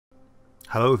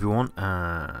Hello everyone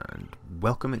and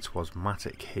welcome, it's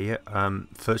Wasmatic here.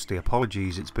 Firstly,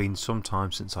 apologies, it's been some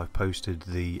time since I've posted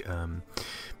the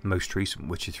most recent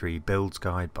Witcher 3 builds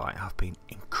guide, but I have been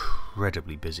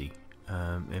incredibly busy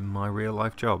in my real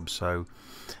life job, so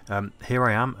here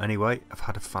I am anyway. I've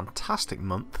had a fantastic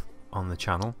month on the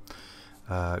channel,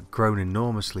 grown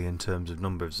enormously in terms of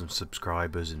numbers of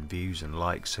subscribers and views and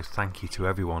likes, so thank you to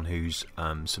everyone who's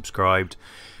subscribed.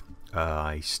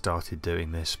 I started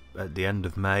doing this at the end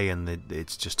of May and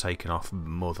it's just taken off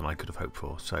more than I could have hoped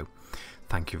for, so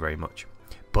thank you very much.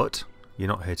 But you're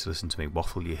not here to listen to me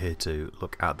waffle, you're here to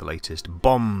look at the latest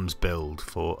bombs build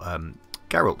for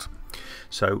Geralt.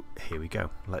 So here we go,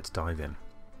 let's dive in.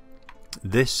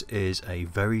 This is a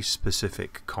very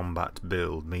specific combat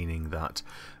build, meaning that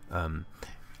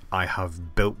I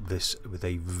have built this with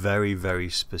a very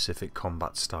specific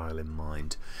combat style in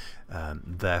mind.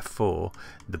 Therefore,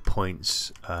 the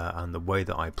points and the way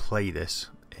that I play this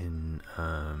in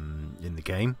the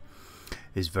game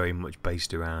is very much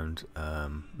based around a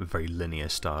very linear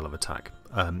style of attack.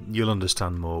 You'll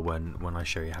understand more when I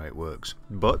show you how it works.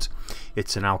 But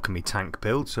it's an alchemy tank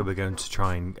build, so we're going to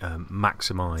try and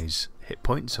maximise hit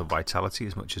points or vitality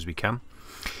as much as we can.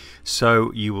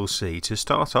 So you will see, to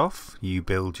start off, you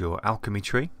build your alchemy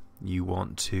tree. You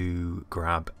want to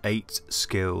grab 8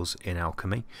 skills in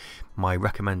alchemy. My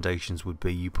recommendations would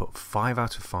be you put 5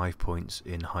 out of 5 points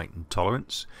in heightened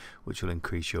tolerance, which will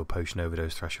increase your potion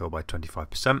overdose threshold by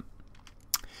 25%.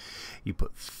 You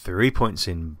put 3 points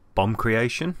in bomb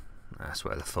creation, that's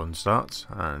where the fun starts,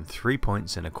 and 3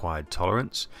 points in acquired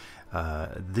tolerance.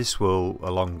 This will,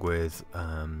 along with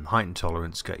heightened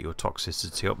tolerance, get your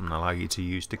toxicity up and allow you to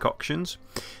use decoctions.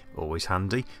 Always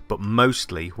handy, but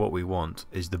mostly what we want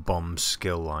is the bomb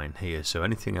skill line here, so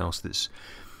anything else that's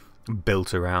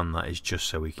built around that is just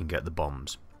so we can get the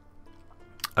bombs.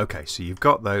 Okay, so you've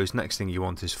got those. Next thing you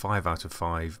want is 5 out of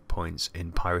 5 points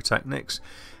in pyrotechnics.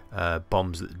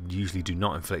 Bombs that usually do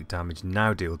not inflict damage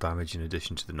now deal damage in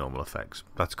addition to the normal effects.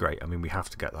 That's great. I mean, we have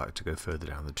to get that to go further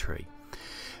down the tree.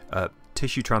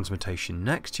 Tissue transmutation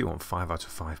next. You want 5 out of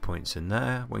 5 points in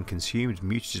there. When consumed,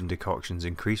 mutagen decoctions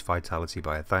increase vitality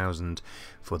by 1000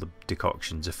 for the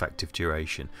decoction's effective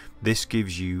duration. This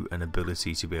gives you an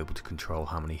ability to be able to control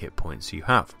how many hit points you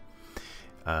have.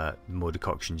 The more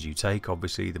decoctions you take,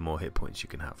 obviously, the more hit points you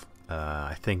can have.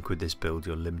 I think with this build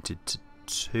you're limited to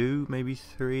 2, maybe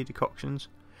 3 decoctions.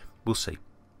 We'll see.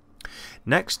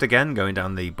 Next, again, going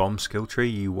down the bomb skill tree,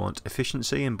 you want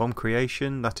efficiency in bomb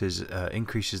creation. That is,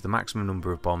 increases the maximum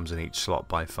number of bombs in each slot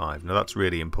by 5. Now that's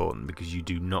really important because you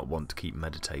do not want to keep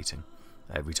meditating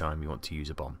every time you want to use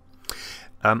a bomb.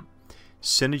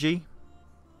 Synergy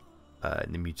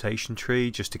in the mutation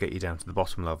tree, just to get you down to the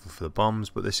bottom level for the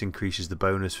bombs, but this increases the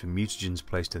bonus for mutagens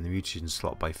placed in the mutagen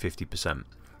slot by 50%.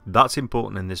 That's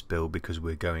important in this build because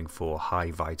we're going for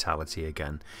high vitality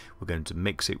again. We're going to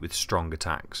mix it with strong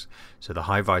attacks. So the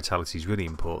high vitality is really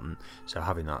important. So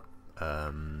having that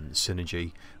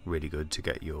synergy, really good to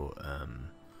get your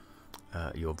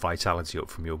vitality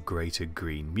up from your greater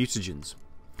green mutagens.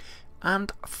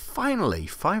 And finally,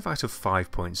 5 out of 5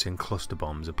 points in cluster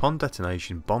bombs. Upon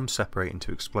detonation, bombs separate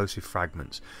into explosive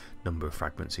fragments. Number of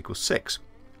fragments equals 6.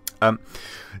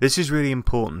 This is really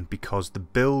important because the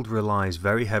build relies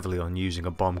very heavily on using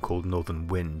a bomb called Northern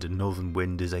Wind, and Northern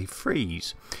Wind is a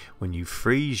freeze. When you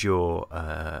freeze your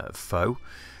foe,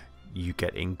 you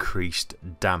get increased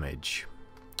damage.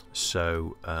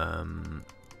 So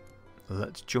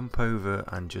let's jump over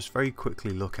and just very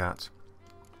quickly look at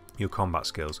your combat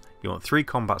skills. You want 3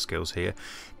 combat skills here.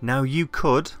 Now you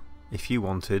could, if you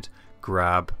wanted,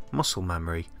 grab muscle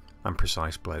memory and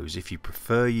precise blows if you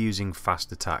prefer using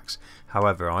fast attacks.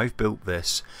 However, I've built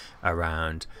this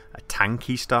around a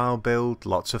tanky style build,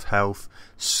 lots of health,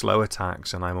 slow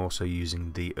attacks, and I'm also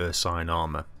using the Ursine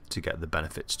armor to get the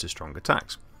benefits to strong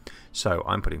attacks. So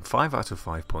I'm putting 5 out of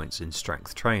 5 points in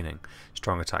strength training.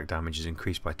 Strong attack damage is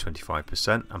increased by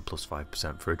 25% and plus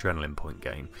 5% for adrenaline point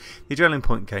gain. The adrenaline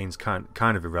point gain is kind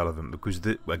of irrelevant because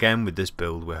again with this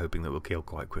build we're hoping that we'll kill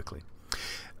quite quickly.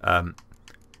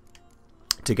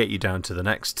 To get you down to the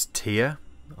next tier,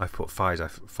 I've put 5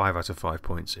 out of 5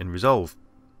 points in Resolve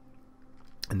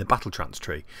in the Battle Trance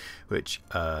tree, which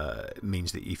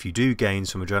means that if you do gain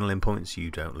some adrenaline points, you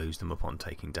don't lose them upon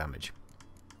taking damage.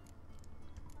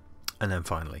 And then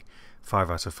finally,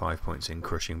 5 out of 5 points in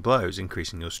Crushing Blows,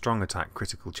 increasing your strong attack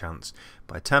critical chance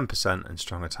by 10% and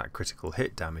strong attack critical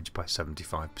hit damage by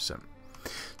 75%.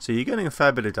 So you're getting a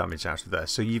fair bit of damage out of there.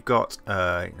 So you've got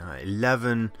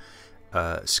 11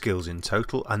 skills in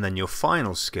total, and then your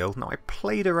final skill. Now I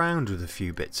played around with a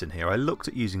few bits in here. I looked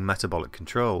at using metabolic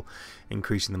control,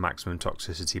 increasing the maximum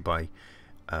toxicity by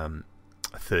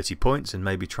 30 points and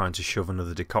maybe trying to shove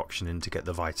another decoction in to get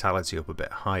the vitality up a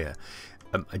bit higher.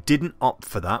 I didn't opt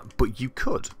for that, but you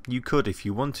could. You could, if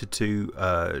you wanted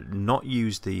to not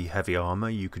use the heavy armour,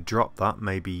 you could drop that,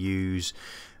 maybe use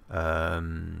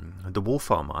the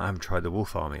wolf armour. I haven't tried the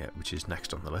wolf armour yet, which is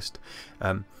next on the list.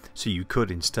 So you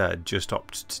could instead just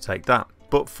opt to take that.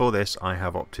 But for this, I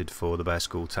have opted for the Bear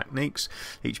School techniques.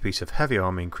 Each piece of heavy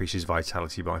armour increases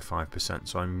vitality by 5%,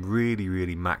 so I'm really,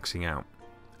 really maxing out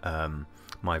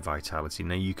my vitality.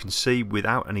 Now you can see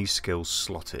without any skills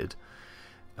slotted,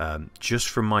 just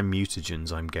from my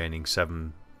mutagens I'm gaining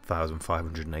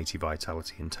 7,580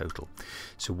 vitality in total.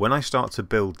 So when I start to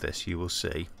build this, you will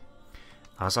see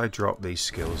as I drop these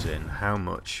skills in how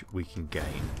much we can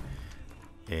gain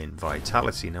in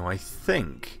vitality. Now I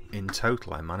think in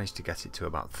total I managed to get it to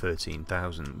about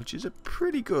 13,000, which is a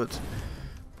pretty good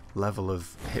level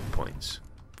of hit points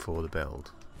for the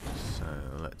build. So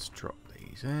let's drop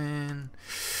these in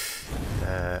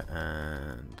there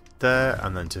and there,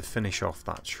 and then to finish off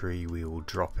that tree we will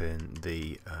drop in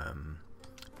the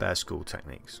Bear School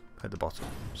techniques at the bottom.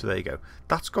 So there you go.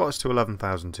 That's got us to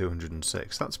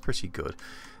 11,206. That's pretty good.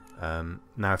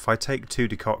 Now if I take 2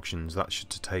 decoctions, that should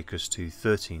take us to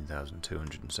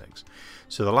 13,206.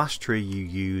 So the last tree you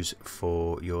use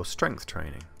for your strength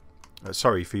training,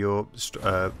 sorry, for your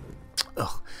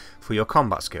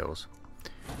combat skills,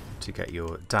 to get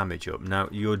your damage up. Now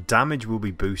your damage will be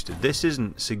boosted. This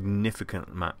isn't significant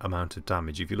amount of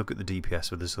damage. If you look at the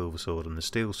DPS of the silver sword and the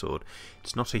steel sword,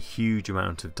 it's not a huge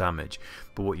amount of damage,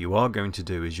 but what you are going to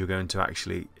do is you're going to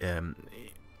actually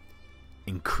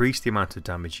increase the amount of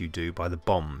damage you do by the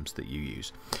bombs that you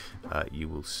use. You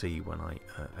will see when I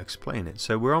explain it.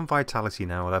 So we're on vitality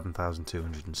now,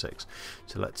 11,206.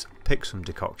 So let's pick some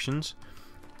decoctions.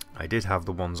 I did have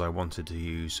the ones I wanted to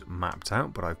use mapped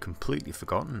out, but I've completely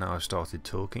forgotten. Now I've started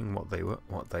talking what they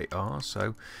are,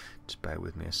 so just bear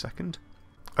with me a second.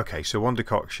 Okay, so one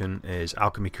decoction is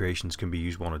Alchemy Creations can be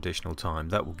used 1 additional time.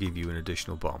 That will give you an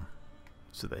additional bomb.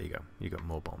 So there you go, you got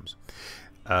more bombs.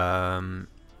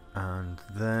 And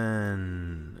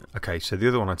then, okay, so the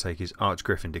other one I take is Arch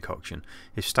Griffin Decoction.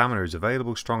 If stamina is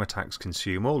available, strong attacks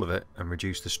consume all of it and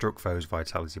reduce the struck foe's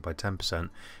vitality by 10%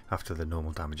 after the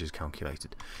normal damage is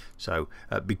calculated. So,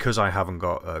 because I haven't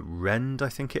got Rend, I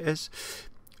think it is,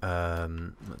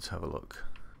 let's have a look.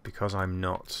 Because I'm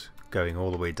not going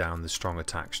all the way down the strong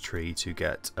attacks tree to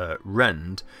get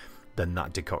Rend, then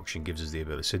that decoction gives us the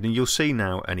ability. So you'll see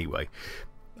now anyway,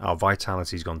 our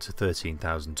vitality's gone to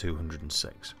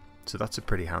 13,206. So that's a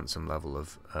pretty handsome level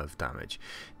of damage.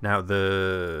 Now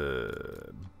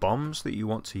the bombs that you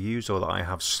want to use, or that I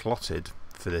have slotted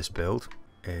for this build,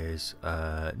 is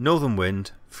Northern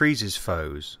Wind, freezes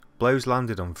foes, blows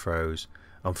landed on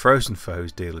frozen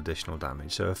foes deal additional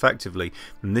damage. So effectively,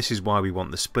 and this is why we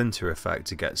want the splinter effect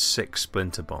to get 6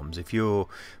 splinter bombs. If you're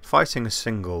fighting a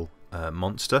single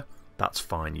monster, that's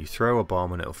fine. You throw a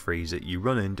bomb and it'll freeze it. You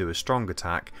run in, do a strong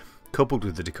attack, coupled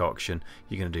with the decoction,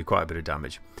 you're going to do quite a bit of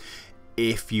damage.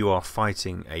 If you are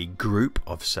fighting a group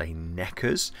of, say,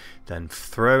 neckers, then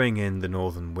throwing in the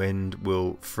Northern Wind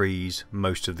will freeze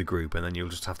most of the group, and then you'll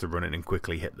just have to run in and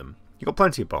quickly hit them. You've got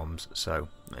plenty of bombs, so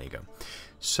there you go.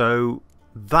 So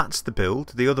that's the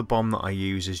build. The other bomb that I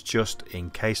use is just in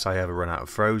case I ever run out of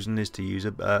frozen, is to use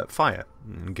a fire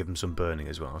and give them some burning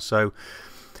as well. So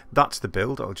that's the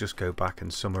build. I'll just go back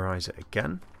and summarise it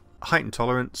again. Heightened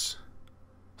tolerance,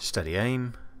 steady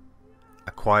aim,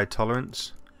 acquired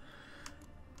tolerance,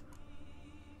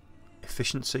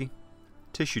 efficiency,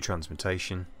 tissue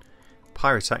transmutation,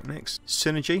 pyrotechnics,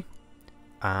 synergy,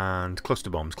 and cluster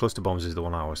bombs. Cluster bombs is the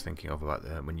one I was thinking of about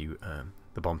when you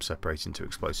the bomb separate into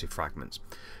explosive fragments.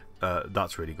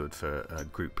 That's really good for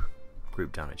group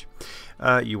damage.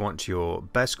 You want your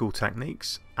Bear School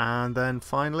techniques, and then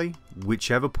finally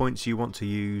whichever points you want to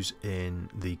use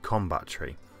in the combat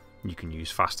tree. You can use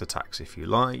fast attacks if you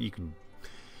like.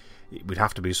 It would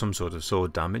have to be some sort of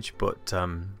sword damage, but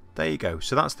there you go.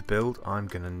 So that's the build. I'm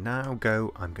going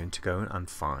to go and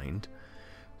find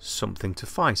something to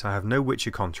fight. I have no Witcher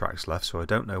contracts left, so I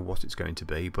don't know what it's going to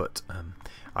be, but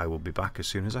I will be back as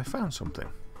soon as I found something.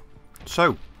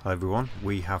 So, hi everyone,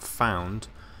 I have found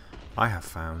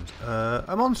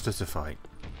a monster to fight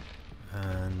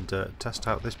and test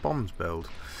out this bombs build.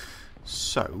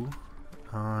 So,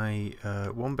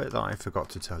 one bit that I forgot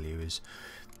to tell you is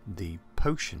the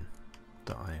potion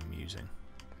that I am using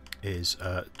is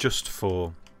just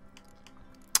for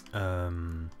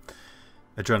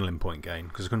adrenaline point gain,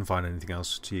 because I couldn't find anything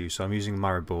else to use. So I'm using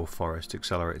Maribor Forest to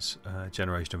accelerate its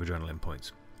generation of adrenaline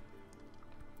points,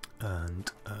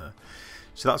 and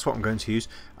so that's what I'm going to use.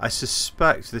 I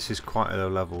suspect this is quite a low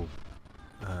level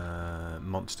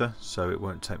monster, so it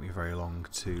won't take me very long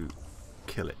to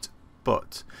kill it.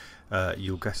 But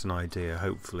you'll get an idea,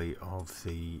 hopefully, of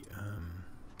the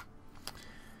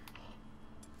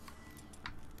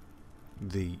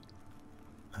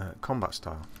combat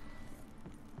style.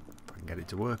 If I can get it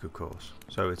to work, of course.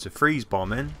 So it's a freeze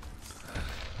bomb in,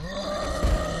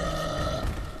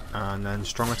 and then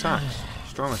strong attacks,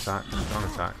 strong attacks, strong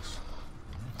attacks,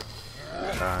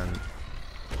 and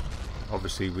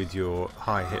obviously with your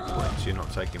high hit points you're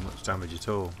not taking much damage at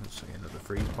all. Let's see, another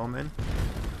freeze bomb in,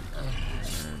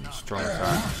 and strong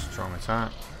attack, strong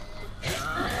attack,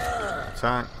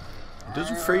 attack. It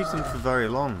doesn't freeze them for very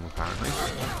long, apparently.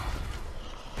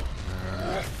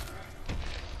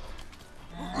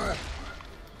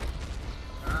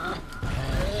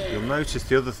 You'll notice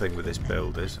the other thing with this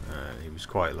build is, he was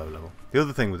quite low level. The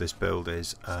other thing with this build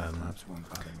is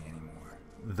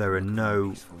there are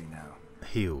no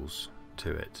heals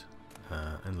to it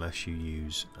unless you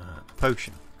use a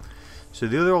potion. So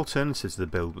the other alternative to the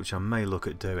build, which I may look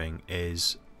at doing,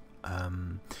 is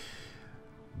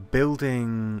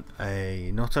building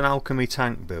not an alchemy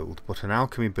tank build, but an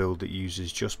alchemy build that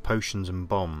uses just potions and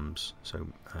bombs. So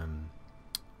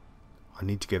I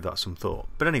need to give that some thought.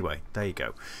 But anyway, there you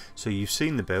go. So you've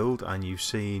seen the build and you've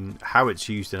seen how it's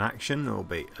used in action,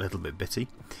 albeit a little bit bitty.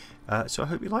 So I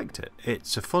hope you liked it.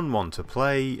 It's a fun one to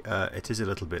play. It is a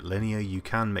little bit linear. You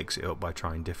can mix it up by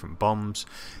trying different bombs.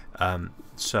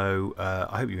 So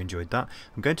I hope you enjoyed that.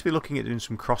 I'm going to be looking at doing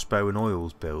some crossbow and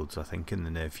oils builds, I think, in the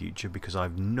near future, because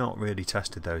I've not really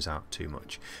tested those out too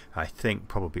much. I think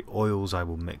probably oils I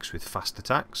will mix with fast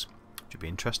attacks, which would be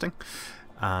interesting.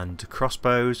 And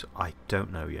crossbows, I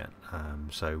don't know yet,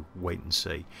 so wait and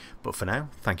see. But for now,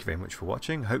 thank you very much for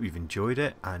watching. I hope you've enjoyed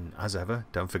it, and as ever,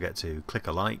 don't forget to click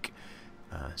a like,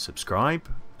 subscribe,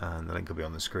 and the link will be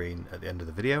on the screen at the end of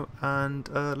the video, and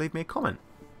leave me a comment.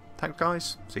 Thanks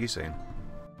guys, see you soon.